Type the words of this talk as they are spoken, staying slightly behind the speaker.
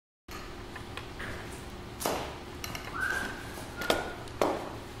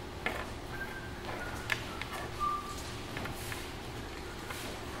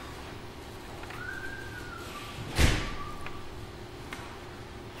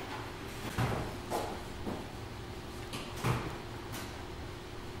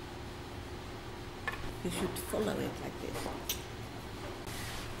You should follow it like this.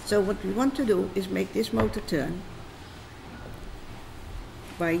 So what we want to do is make this motor turn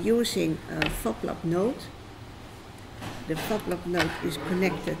by using a FabLab node. The FabLab node is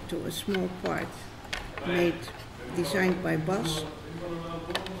connected to a small part designed by Bas.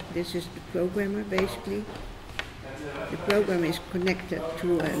 This is the programmer basically. The program is connected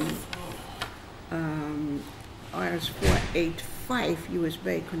to an RS485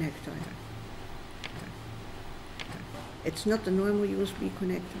 USB connector. It's not a normal USB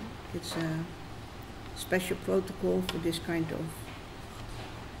connector, it's a special protocol for this kind of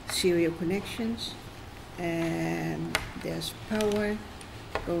serial connections. And there's power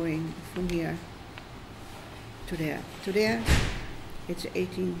going from here to there. To there, it's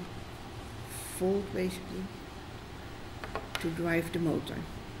 18 volt basically to drive the motor.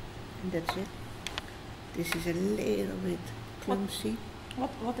 And that's it. This is a little bit clumsy.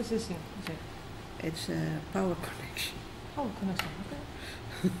 What is this thing? It's a power connection. Power connection,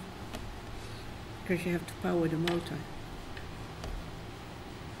 okay. Because you have to power the motor.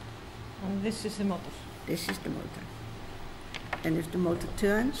 And this is the motor? This is the motor. And if the motor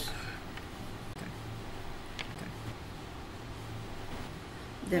turns,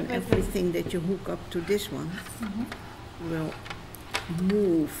 then everything that you hook up to this one will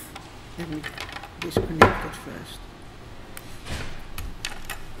move and disconnect it first.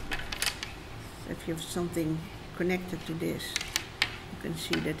 So if you have something connected to this, you can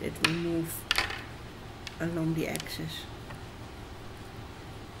see that it will move along the axis.